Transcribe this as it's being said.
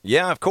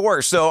Yeah, of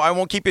course. So I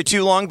won't keep you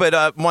too long,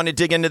 but want to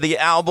dig into the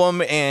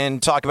album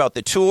and talk about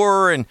the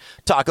tour and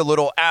talk a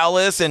little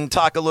Alice and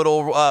talk a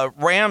little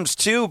Rams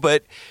too.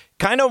 But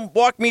kind of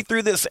walk me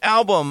through this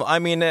album. I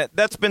mean,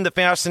 that's been the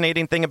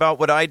fascinating thing about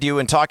what I do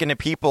and talking to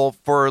people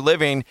for a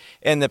living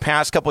in the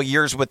past couple of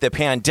years with the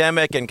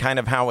pandemic and kind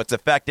of how it's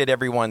affected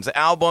everyone's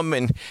album.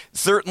 And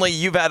certainly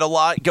you've had a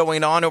lot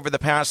going on over the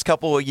past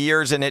couple of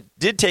years, and it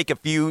did take a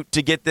few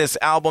to get this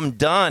album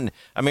done.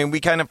 I mean, we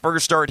kind of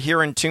first started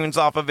hearing tunes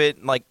off of it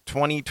in like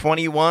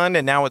 2021,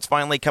 and now it's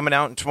finally coming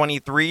out in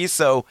 23.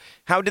 So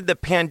how did the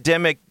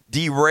pandemic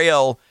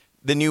derail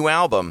the new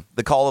album,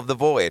 The Call of the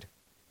Void?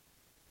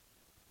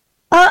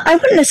 I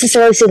wouldn't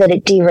necessarily say that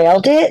it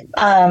derailed it.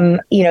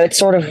 It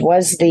sort of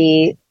was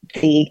the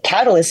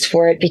catalyst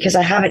for it because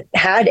I haven't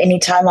had any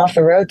time off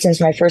the road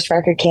since my first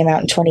record came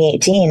out in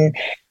 2018.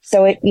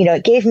 So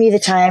it gave me the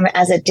time,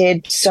 as it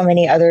did so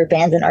many other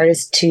bands and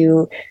artists,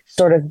 to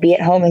sort of be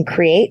at home and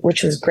create,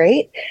 which was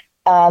great.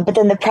 But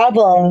then the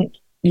problem,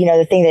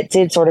 the thing that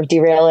did sort of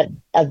derail it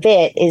a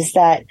bit is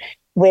that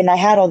when I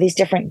had all these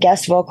different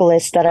guest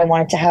vocalists that I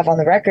wanted to have on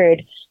the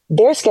record,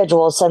 their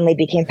schedules suddenly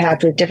became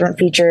packed with different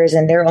features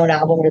and their own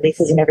album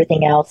releases and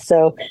everything else.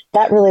 So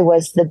that really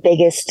was the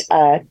biggest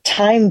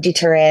time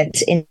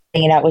deterrent in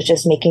hanging out, was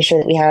just making sure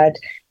that we had,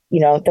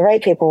 the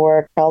right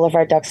paperwork, all of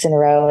our ducks in a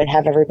row, and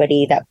have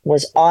everybody that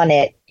was on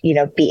it,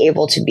 be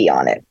able to be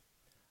on it.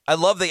 I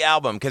love the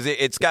album because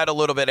it's got a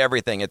little bit of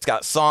everything. It's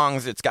got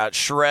songs, it's got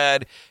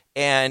shred.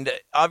 And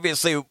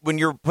obviously, when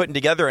you're putting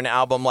together an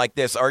album like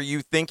this, are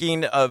you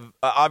thinking of,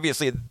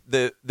 obviously,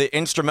 the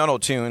instrumental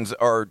tunes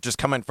are just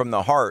coming from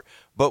the heart,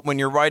 but when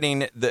you're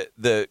writing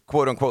the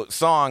quote-unquote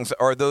songs,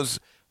 are those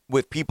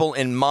with people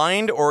in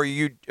mind, or are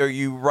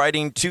you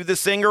writing to the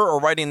singer or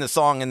writing the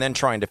song and then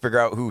trying to figure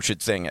out who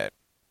should sing it?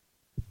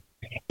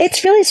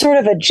 It's really sort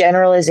of a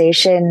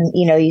generalization.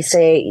 You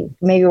say,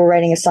 maybe we're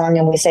writing a song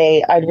and we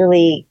say, I'd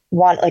really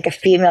want like a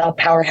female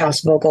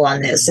powerhouse vocal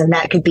on this. And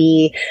that could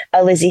be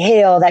a Lizzie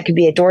Hale, that could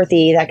be a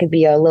Dorothy, that could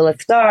be a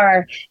Lilith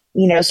Starr,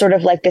 sort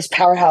of like this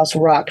powerhouse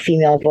rock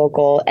female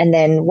vocal. And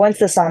then once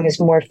the song is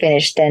more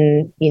finished,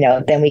 then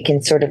we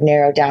can sort of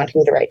narrow down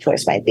who the right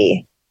choice might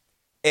be.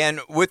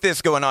 And with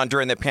this going on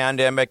during the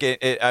pandemic,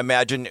 I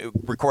imagine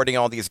recording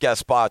all these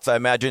guest spots, I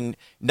imagine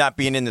not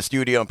being in the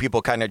studio and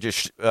people kind of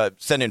just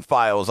sending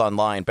files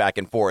online back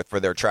and forth for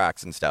their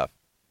tracks and stuff.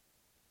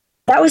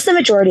 That was the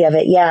majority of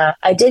it, yeah.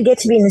 I did get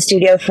to be in the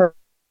studio for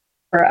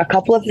a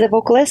couple of the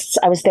vocalists.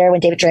 I was there when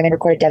David Draiman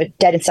recorded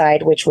Dead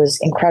Inside, which was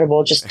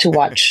incredible just to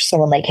watch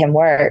someone like him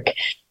work.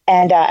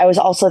 And I was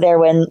also there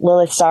when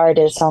Lilith Starr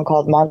did a song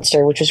called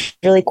Monster, which was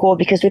really cool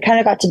because we kind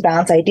of got to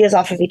bounce ideas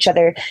off of each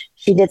other.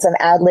 She did some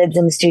ad-libs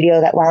in the studio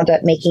that wound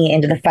up making it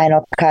into the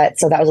final cut.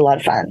 So that was a lot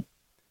of fun.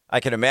 I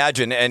can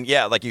imagine. And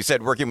yeah, like you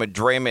said, working with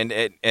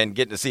Draiman and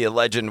getting to see a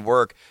legend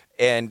work.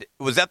 And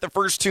was that the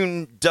first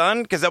tune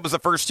done? Because that was the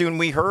first tune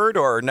we heard,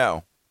 or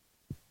no?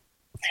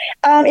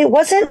 It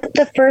wasn't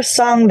the first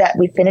song that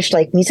we finished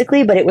like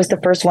musically, but it was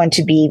the first one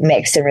to be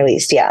mixed and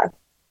released. Yeah.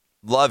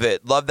 Love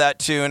it. Love that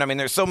tune. I mean,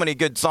 there's so many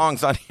good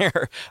songs on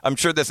here. I'm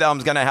sure this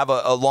album's going to have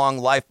a long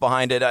life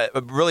behind it.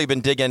 I've really been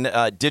digging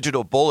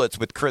Digital Bullets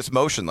with Chris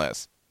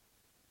Motionless.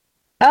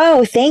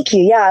 Oh, thank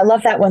you. Yeah, I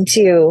love that one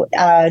too.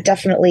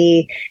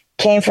 Definitely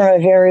came from a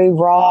very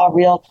raw,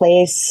 real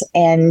place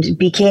and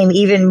became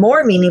even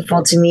more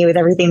meaningful to me with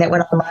everything that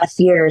went on last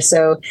year.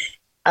 So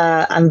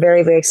I'm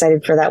very, very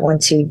excited for that one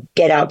to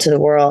get out to the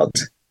world.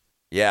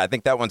 Yeah, I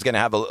think that one's going to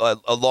have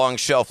a long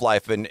shelf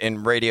life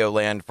in radio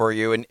land for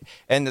you.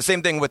 And the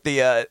same thing with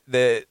the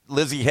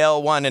Lizzie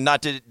Hale one, and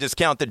not to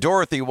discount the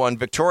Dorothy one,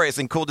 Victorious,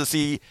 and cool to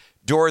see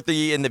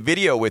Dorothy in the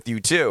video with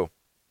you too.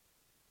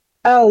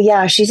 Oh,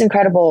 yeah, she's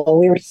incredible.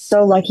 We were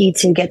so lucky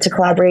to get to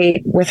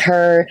collaborate with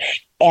her,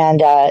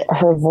 and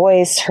her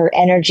voice, her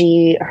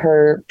energy,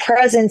 her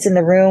presence in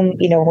the room, when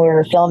we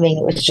were filming,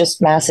 it was just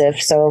massive.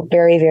 So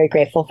very, very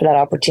grateful for that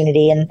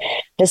opportunity. And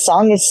the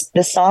song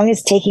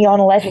is taking on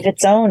a life of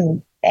its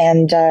own.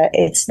 And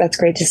that's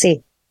great to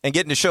see. And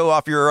getting to show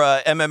off your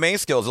MMA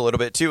skills a little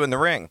bit too in the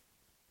ring.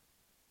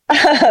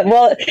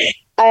 Well,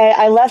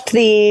 I left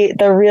the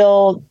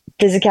real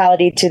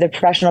physicality to the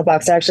professional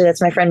boxer. Actually,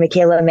 that's my friend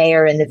Michaela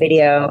Mayer in the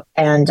video.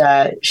 And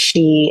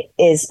she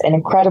is an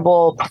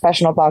incredible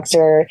professional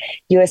boxer,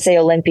 USA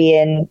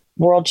Olympian,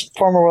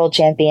 former world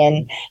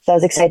champion. So I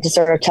was excited to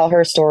sort of tell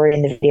her story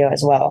in the video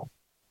as well.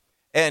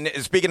 And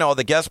speaking of all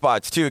the guest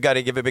spots, too, got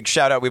to give a big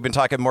shout out. We've been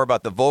talking more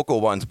about the vocal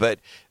ones, but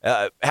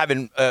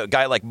having a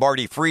guy like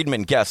Marty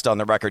Friedman guest on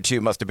the record, too,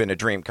 must have been a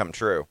dream come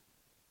true.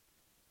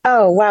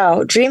 Oh,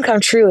 wow. Dream come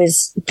true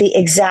is the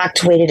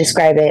exact way to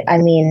describe it. I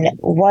mean,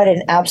 what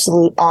an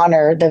absolute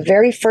honor. The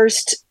very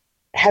first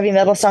heavy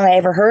metal song I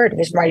ever heard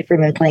was Marty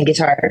Friedman playing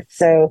guitar.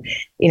 So,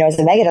 it's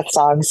a Megadeth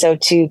song. So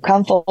to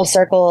come full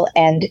circle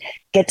and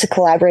get to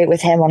collaborate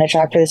with him on a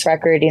track for this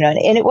record,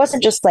 and it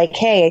wasn't just like,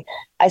 hey,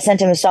 I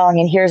sent him a song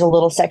and here's a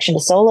little section to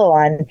solo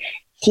on.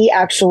 He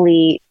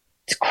actually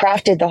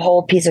crafted the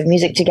whole piece of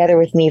music together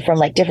with me from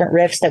like different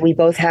riffs that we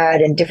both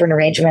had and different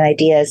arrangement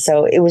ideas.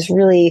 So it was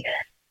really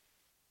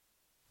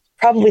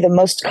probably the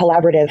most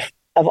collaborative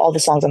of all the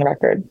songs on the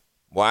record.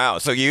 Wow.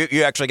 So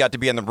you actually got to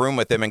be in the room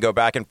with him and go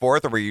back and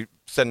forth, or were you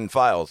sending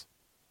files?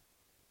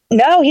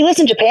 No, he lives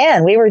in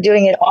Japan. We were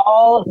doing it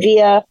all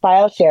via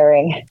file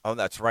sharing. Oh,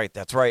 that's right.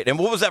 That's right. And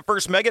what was that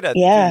first Megadeth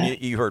tune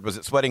you heard? Was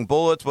it Sweating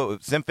Bullets? What was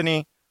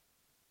Symphony?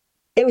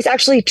 It was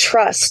actually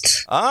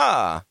Trust.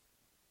 Ah.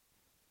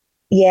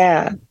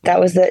 Yeah, that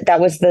was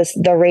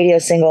the radio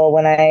single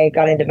when I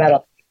got into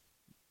metal.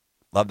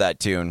 Love that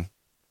tune.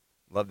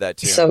 Love that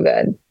tune. So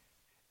good.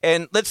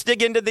 And let's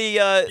dig into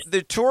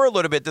the tour a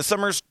little bit. The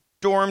Summer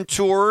Storm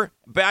tour,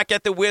 back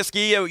at the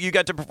Whisky. You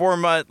got to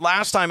perform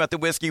last time at the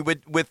Whisky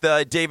with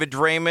David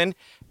Draymond,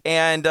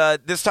 and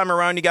this time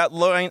around you got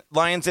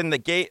Lions at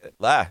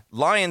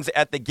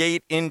the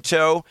Gate in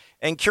tow.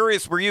 And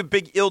curious, were you a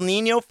big Il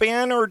Nino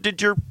fan, or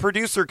did your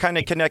producer kind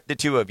of connect the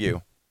two of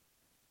you?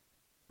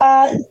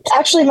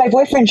 Actually, my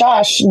boyfriend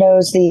Josh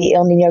knows the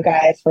Il Nino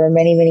guy for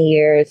many, many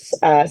years.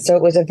 So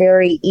it was a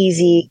very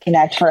easy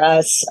connect for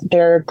us.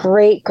 They're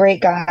great,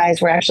 great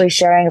guys. We're actually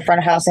sharing a front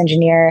of house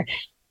engineer.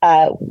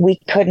 We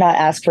could not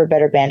ask for a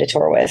better band to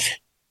tour with.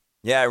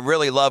 Yeah, I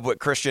really love what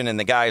Christian and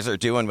the guys are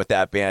doing with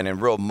that band,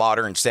 and real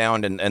modern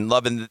sound, and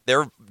loving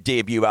their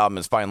debut album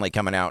is finally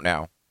coming out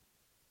now.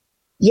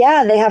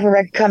 Yeah, they have a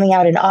record coming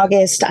out in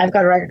August. I've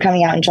got a record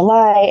coming out in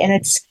July, and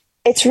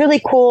it's really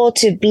cool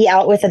to be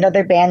out with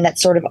another band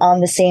that's sort of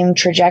on the same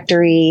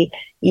trajectory.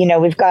 You know,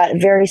 we've got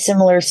very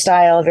similar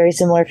style, very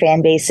similar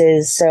fan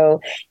bases. So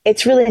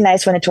it's really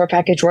nice when a tour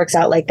package works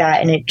out like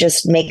that, and it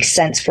just makes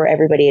sense for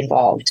everybody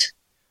involved.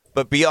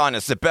 But be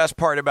honest, the best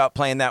part about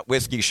playing that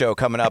Whiskey show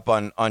coming up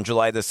on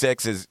July the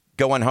 6th is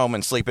going home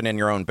and sleeping in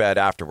your own bed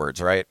afterwards,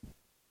 right?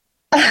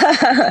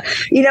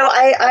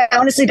 I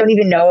honestly don't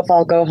even know if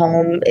I'll go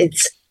home.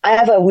 I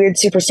have a weird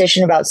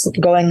superstition about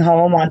going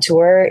home on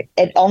tour.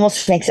 It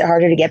almost makes it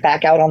harder to get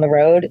back out on the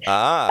road.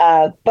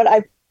 But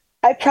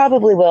I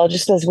probably will,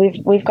 just because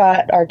we've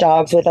got our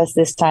dogs with us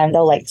this time.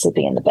 They'll like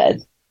sleeping in the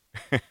bed.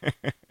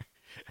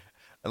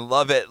 I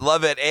love it.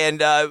 Love it.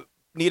 And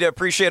Nita,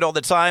 appreciate all the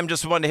time.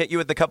 Just wanted to hit you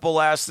with a couple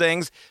last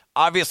things.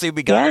 Obviously,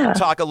 we got to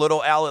talk a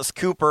little Alice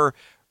Cooper.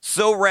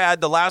 So rad.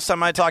 The last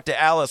time I talked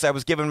to Alice, I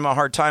was giving him a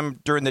hard time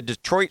during the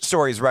Detroit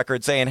Stories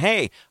record saying,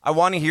 hey, I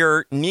want to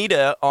hear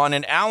Nita on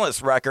an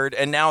Alice record.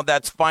 And now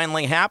that's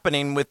finally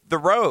happening with The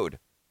Road.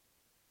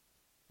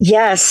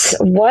 Yes.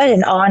 What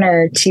an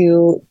honor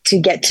to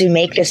get to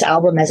make this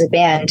album as a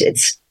band.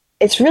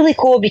 It's really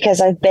cool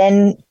because I've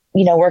been,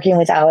 working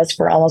with Alice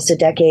for almost a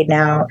decade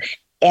now.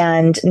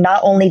 And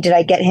not only did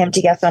I get him to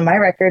guest on my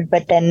record,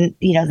 but then,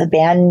 the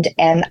band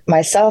and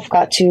myself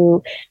got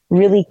to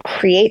really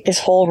create this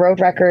whole road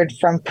record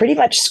from pretty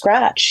much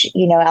scratch.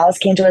 Alice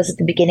came to us at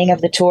the beginning of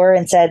the tour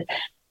and said,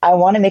 I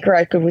want to make a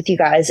record with you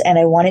guys, and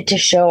I wanted to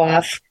show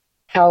off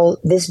how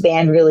this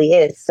band really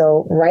is.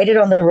 So write it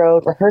on the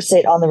road, rehearse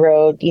it on the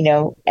road,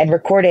 and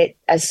record it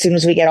as soon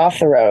as we get off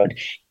the road.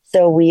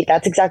 So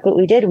that's exactly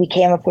what we did. We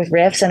came up with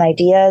riffs and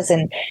ideas,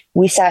 and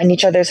we sat in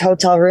each other's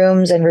hotel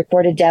rooms and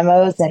recorded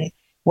demos and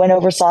went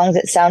over songs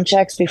at sound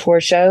checks before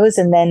shows,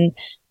 and then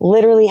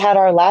literally had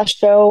our last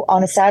show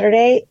on a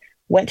Saturday,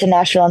 went to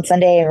Nashville on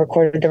Sunday, and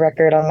recorded the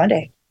record on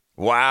Monday.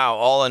 Wow.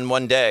 All in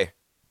one day.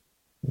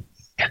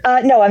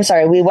 No, I'm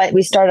sorry.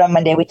 We started on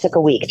Monday. We took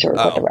a week to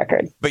record the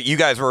record. But you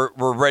guys were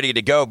ready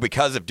to go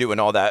because of doing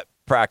all that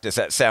practice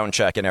at sound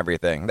check and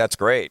everything. That's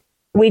great.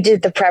 We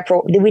did the prep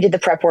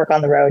work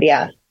on the road.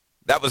 Yeah.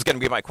 That was going to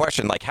be my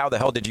question. Like, how the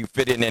hell did you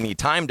fit in any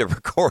time to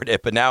record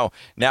it? But now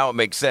it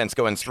makes sense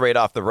going straight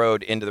off the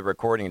road into the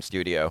recording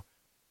studio.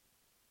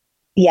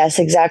 Yes,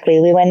 exactly.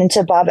 We went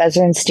into Bob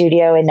Ezrin's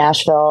studio in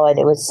Nashville, and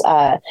it was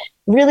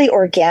really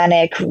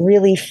organic,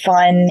 really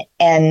fun,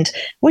 and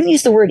wouldn't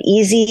use the word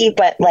easy,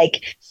 but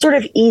like sort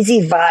of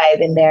easy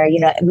vibe in there.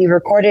 We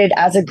recorded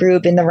as a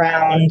group in the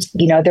round.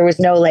 There was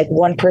no like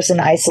one person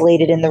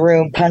isolated in the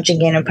room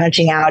punching in and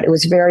punching out. It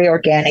was very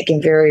organic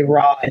and very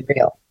raw and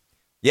real.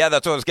 Yeah,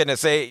 that's what I was going to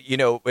say.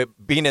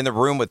 Being in the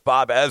room with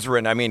Bob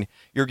Ezrin, I mean,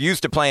 you're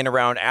used to playing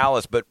around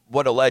Alice, but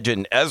what a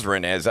legend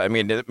Ezrin is. I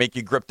mean, did it make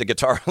you grip the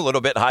guitar a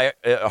little bit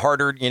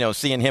harder,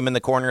 seeing him in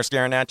the corner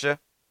staring at you?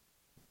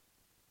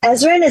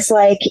 Ezrin is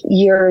like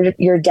your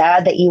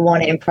dad that you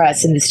want to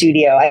impress in the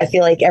studio. I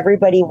feel like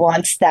everybody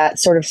wants that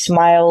sort of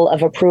smile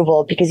of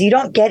approval because you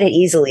don't get it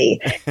easily.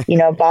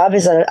 Bob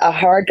is a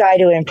hard guy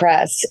to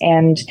impress,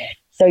 and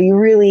so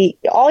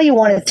all you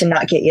want is to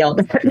not get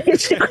yelled at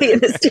basically in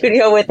the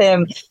studio with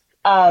him.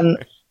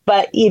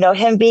 But,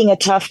 him being a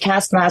tough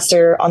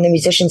taskmaster on the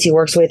musicians he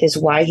works with is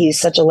why he's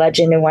such a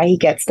legend and why he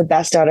gets the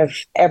best out of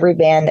every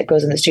band that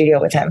goes in the studio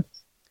with him.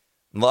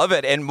 Love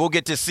it. And we'll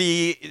get to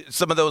see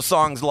some of those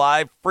songs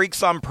live.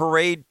 Freaks on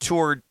Parade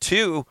Tour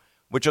 2,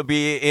 which will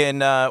be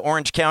in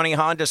Orange County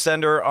Honda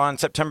Center on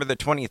September the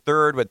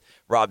 23rd with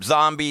Rob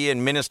Zombie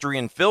and Ministry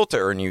and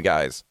Filter and you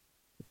guys.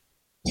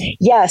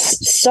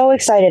 Yes, so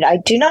excited. I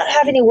do not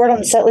have any word on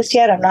the set list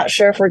yet. I'm not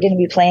sure if we're going to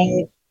be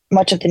playing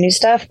much of the new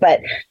stuff,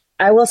 but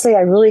I will say I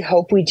really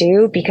hope we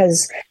do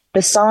because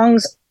the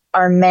songs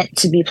are meant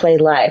to be played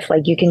live.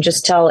 Like you can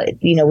just tell,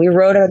 we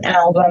wrote an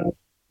album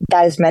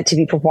that is meant to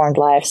be performed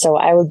live. So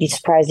I would be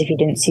surprised if you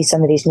didn't see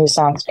some of these new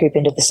songs creep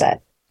into the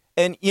set.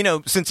 And,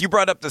 since you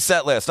brought up the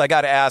set list, I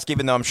got to ask,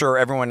 even though I'm sure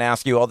everyone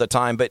asks you all the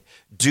time, but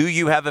do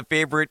you have a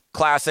favorite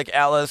classic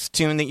Alice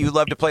tune that you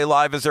love to play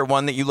live? Is there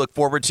one that you look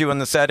forward to on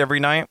the set every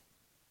night?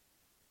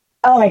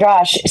 Oh my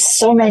gosh,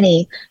 so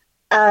many.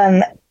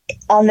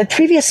 On the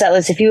previous set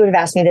list, if you would have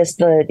asked me this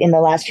in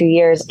the last few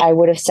years, I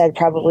would have said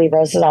probably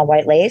Roses on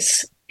White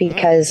Lace,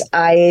 because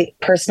I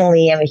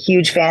personally am a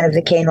huge fan of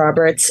the Kane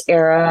Roberts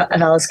era of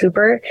Alice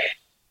Cooper.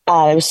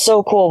 It was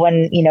so cool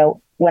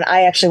when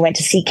I actually went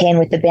to see Kane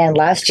with the band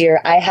last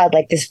year. I had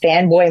like this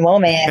fanboy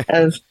moment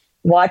of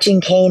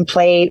watching Kane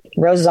play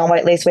Roses on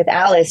White Lace with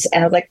Alice.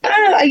 And I was like,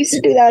 I used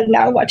to do that. And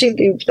now I'm watching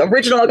the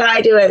original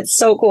guy do it. It's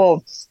so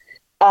cool.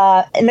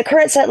 In the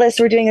current set list,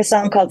 we're doing a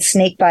song called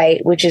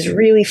Snakebite, which is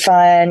really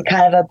fun,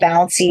 kind of a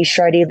bouncy,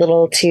 shreddy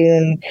little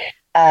tune.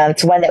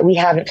 It's one that we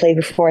haven't played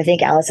before. I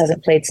think Alice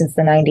hasn't played since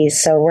the 90s.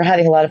 So we're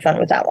having a lot of fun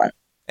with that one.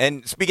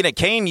 And speaking of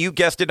Kane, you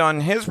guested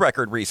on his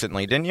record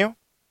recently, didn't you?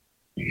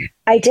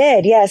 I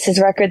did, yes. His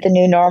record, The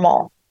New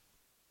Normal.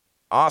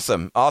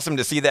 Awesome. Awesome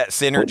to see that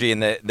synergy in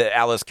the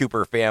Alice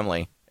Cooper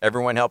family.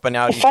 Everyone helping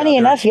out. Funny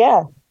enough,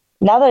 yeah.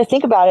 Now that I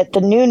think about it,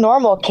 The New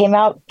Normal came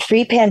out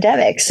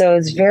pre-pandemic, so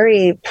it's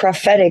very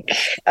prophetic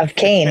of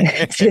Kane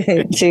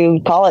to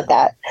call it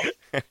that.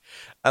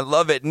 I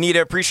love it.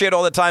 Nita, appreciate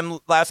all the time.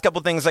 Last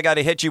couple things I got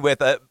to hit you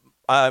with.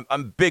 I'm a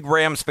big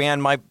Rams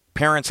fan. My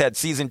parents had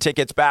season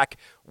tickets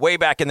way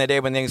back in the day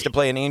when they used to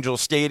play in Angel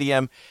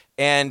Stadium.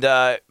 And,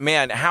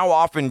 man, how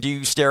often do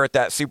you stare at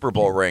that Super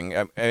Bowl ring?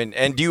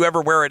 And do you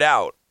ever wear it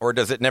out, or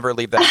does it never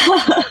leave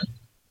that?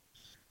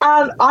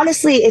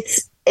 Honestly,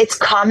 it's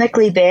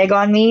comically big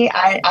on me.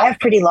 I have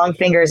pretty long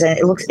fingers, and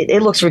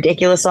it looks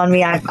ridiculous on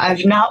me.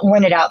 I've not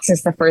worn it out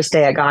since the first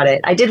day I got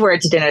it. I did wear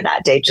it to dinner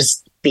that day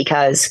just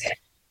because.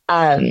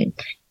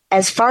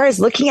 As far as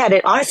looking at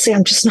it, honestly,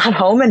 I'm just not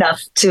home enough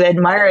to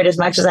admire it as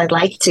much as I'd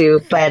like to.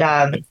 But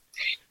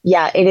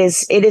yeah, it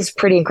is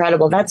pretty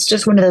incredible. That's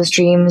just one of those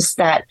dreams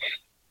that,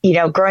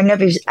 growing up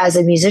as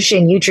a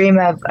musician, you dream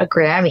of a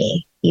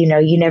Grammy.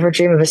 You never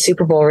dream of a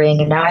Super Bowl ring,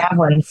 and now I have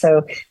one.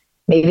 So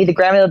maybe the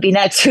Grammy will be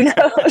next. Who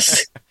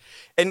knows?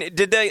 And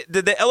did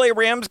the LA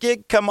Rams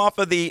gig come off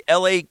of the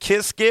LA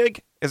Kiss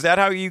gig? Is that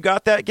how you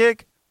got that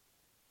gig?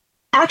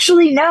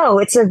 Actually, no.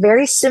 It's a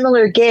very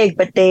similar gig,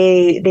 but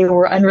they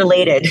were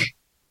unrelated.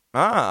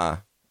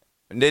 Ah.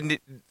 And then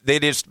they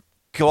just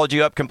called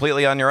you up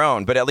completely on your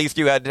own, but at least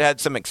you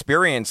had some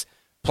experience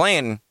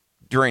playing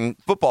during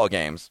football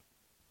games.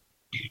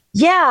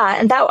 Yeah,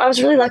 and I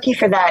was really lucky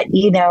for that.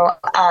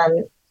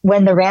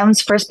 When the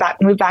Rams first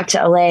moved back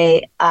to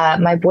LA,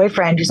 my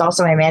boyfriend, who's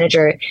also my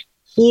manager,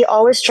 he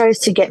always tries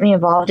to get me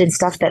involved in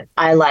stuff that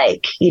I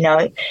like,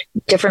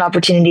 different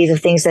opportunities of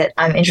things that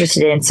I'm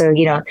interested in. So,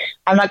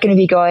 I'm not going to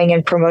be going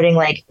and promoting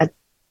like a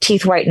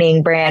teeth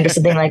whitening brand or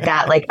something like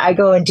that. Like I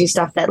go and do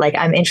stuff that like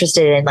I'm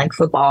interested in, like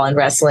football and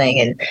wrestling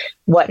and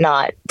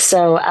whatnot.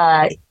 So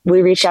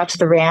we reached out to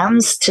the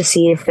Rams to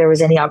see if there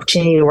was any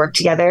opportunity to work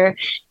together.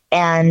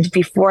 And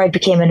before I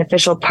became an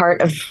official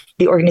part of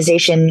the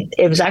organization,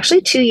 it was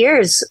actually 2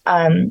 years.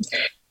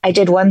 I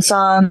did one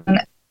song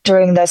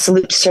during the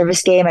Salute to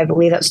Service game. I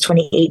believe that was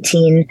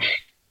 2018,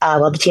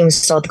 while the team was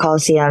still at the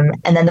Coliseum.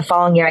 And then the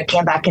following year, I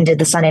came back and did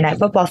the Sunday Night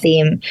Football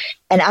theme.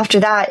 And after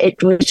that,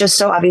 it was just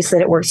so obvious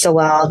that it worked so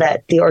well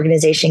that the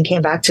organization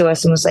came back to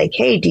us and was like,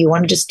 hey, do you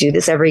want to just do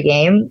this every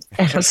game?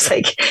 And I was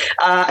like,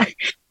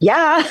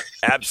 yeah,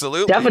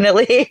 absolutely.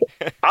 Definitely.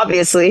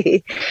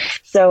 Obviously.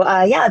 So,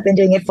 yeah, I've been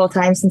doing it full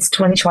time since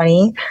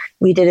 2020.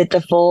 We did it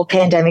the full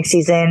pandemic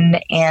season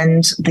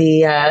and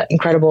the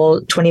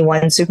incredible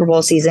 21 Super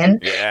Bowl season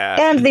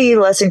and the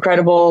less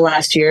incredible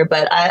last year.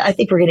 But I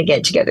think we're going to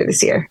get together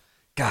this year.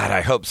 God,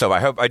 I hope so.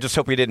 I just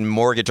hope we didn't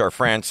mortgage our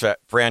franchise,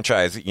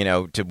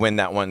 to win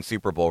that one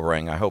Super Bowl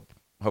ring. I hope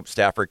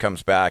Stafford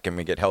comes back and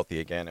we get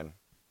healthy again and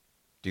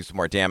do some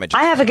more damage.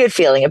 I have a good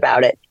feeling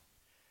about it.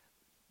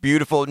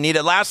 Beautiful.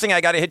 Nita, last thing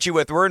I got to hit you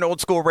with. We're an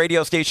old school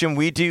radio station.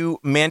 We do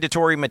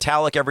mandatory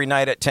Metallica every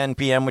night at 10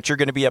 p.m., which you're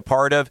going to be a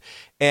part of.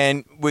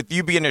 And with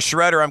you being a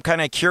shredder, I'm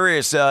kind of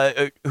curious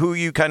who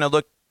you kind of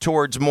look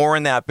towards more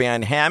in that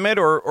band, Hammett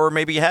or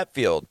maybe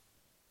Hetfield?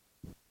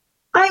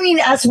 I mean,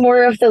 as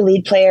more of the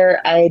lead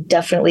player, I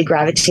definitely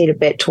gravitate a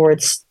bit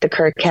towards the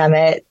Kirk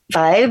Hammett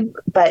vibe,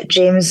 but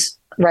James'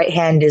 right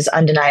hand is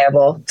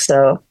undeniable.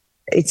 So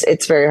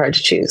it's very hard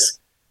to choose.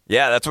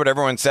 Yeah, that's what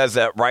everyone says,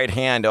 that right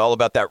hand, all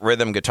about that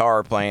rhythm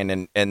guitar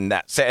playing and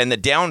the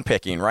down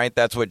picking, right?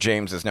 That's what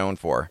James is known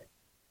for.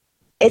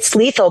 It's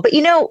lethal. But,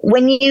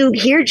 when you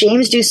hear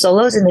James do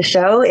solos in the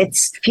show,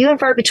 it's few and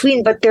far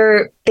between, but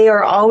they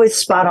are always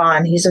spot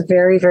on. He's a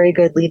very, very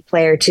good lead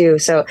player, too.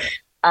 So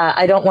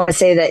I don't want to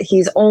say that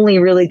he's only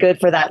really good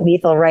for that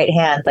lethal right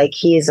hand. Like,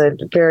 he is a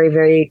very,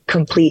 very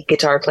complete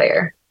guitar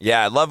player.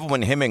 Yeah, I love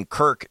when him and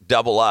Kirk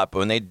double up.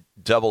 When they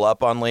double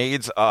up on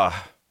leads,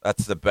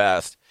 that's the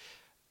best.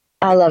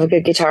 I love a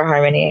good guitar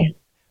harmony.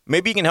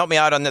 Maybe you can help me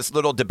out on this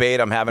little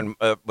debate I'm having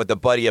with a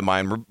buddy of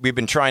mine. We've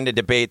been trying to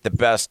debate the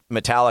best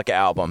Metallica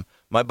album.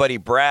 My buddy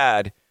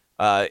Brad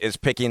is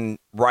picking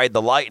Ride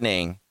the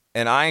Lightning,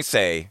 and I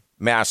say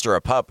Master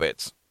of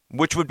Puppets.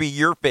 Which would be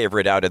your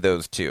favorite out of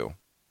those two?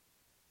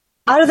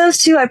 Out of those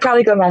two, I'd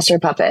probably go Master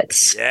of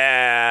Puppets.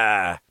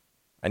 Yeah.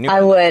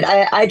 I would.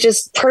 I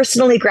just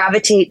personally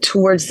gravitate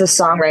towards the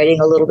songwriting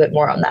a little bit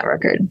more on that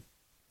record.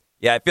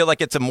 Yeah, I feel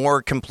like it's a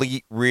more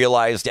complete,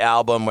 realized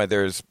album where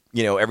there's,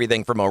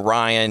 everything from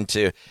Orion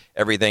to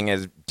everything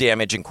is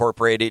Damage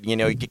Incorporated. You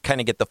could kind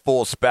of get the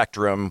full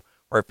spectrum,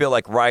 where I feel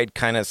like Ride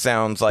kind of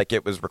sounds like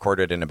it was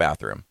recorded in a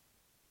bathroom.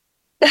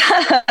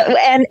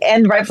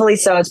 and rightfully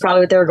so. It's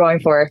probably what they were going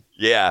for.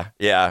 Yeah.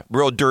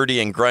 Real dirty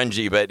and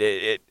grungy, but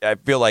I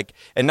feel like,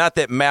 and not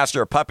that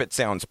Master of Puppets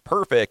sounds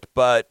perfect,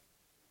 but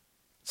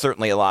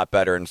certainly a lot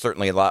better and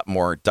certainly a lot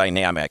more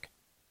dynamic.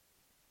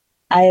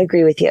 I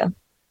agree with you.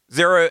 Is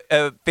there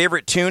a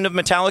favorite tune of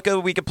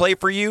Metallica we could play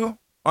for you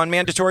on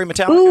Mandatory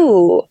Metallica?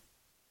 Ooh.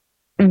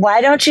 Why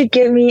don't you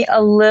give me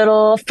a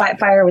little Fight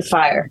Fire with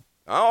Fire?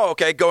 Oh,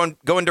 okay. Going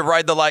to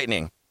Ride the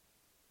Lightning.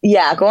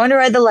 Yeah, going to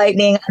Ride the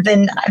Lightning. I've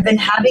been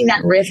having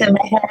that riff in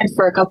my head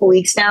for a couple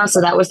weeks now,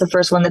 so that was the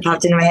first one that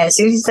popped into my head. As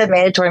soon as he said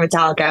Mandatory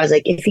Metallica, I was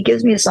like, if he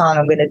gives me a song,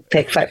 I'm going to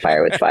pick Fight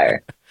Fire with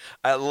Fire.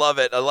 I love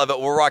it.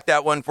 We'll rock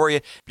that one for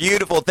you.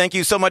 Beautiful. Thank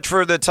you so much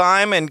for the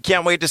time, and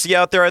can't wait to see you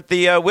out there at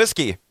the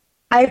Whiskey.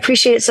 I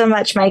appreciate it so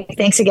much, Mike.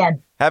 Thanks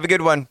again. Have a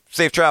good one.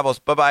 Safe travels.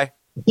 Bye-bye.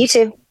 You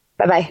too.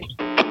 Bye-bye.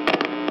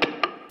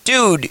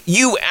 Dude,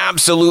 you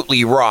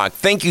absolutely rock.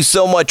 Thank you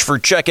so much for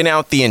checking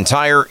out the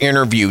entire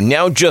interview.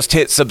 Now just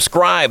hit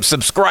subscribe.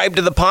 Subscribe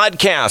to the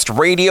podcast,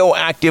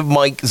 Radioactive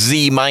Mike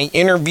Z. My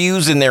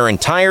interviews in their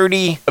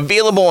entirety,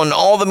 available on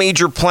all the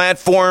major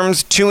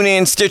platforms,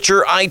 TuneIn,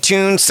 Stitcher,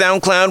 iTunes,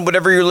 SoundCloud,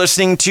 whatever you're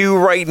listening to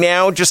right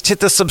now. Just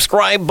hit the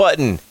subscribe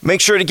button. Make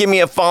sure to give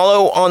me a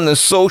follow on the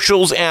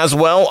socials as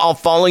well. I'll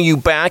follow you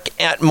back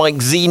at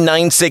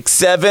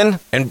MikeZ967.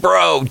 And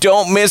bro,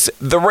 don't miss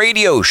the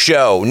radio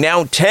show.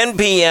 Now 10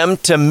 p.m.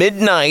 to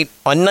midnight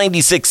on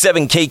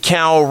 96.7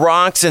 KCal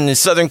Rocks in the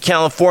Southern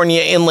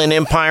California Inland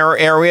Empire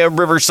area,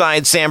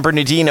 Riverside, San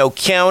Bernardino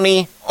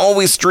County.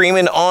 Always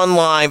streaming on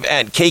live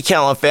at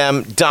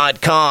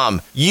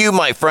kcalfm.com. You,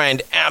 my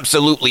friend,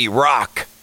 absolutely rock.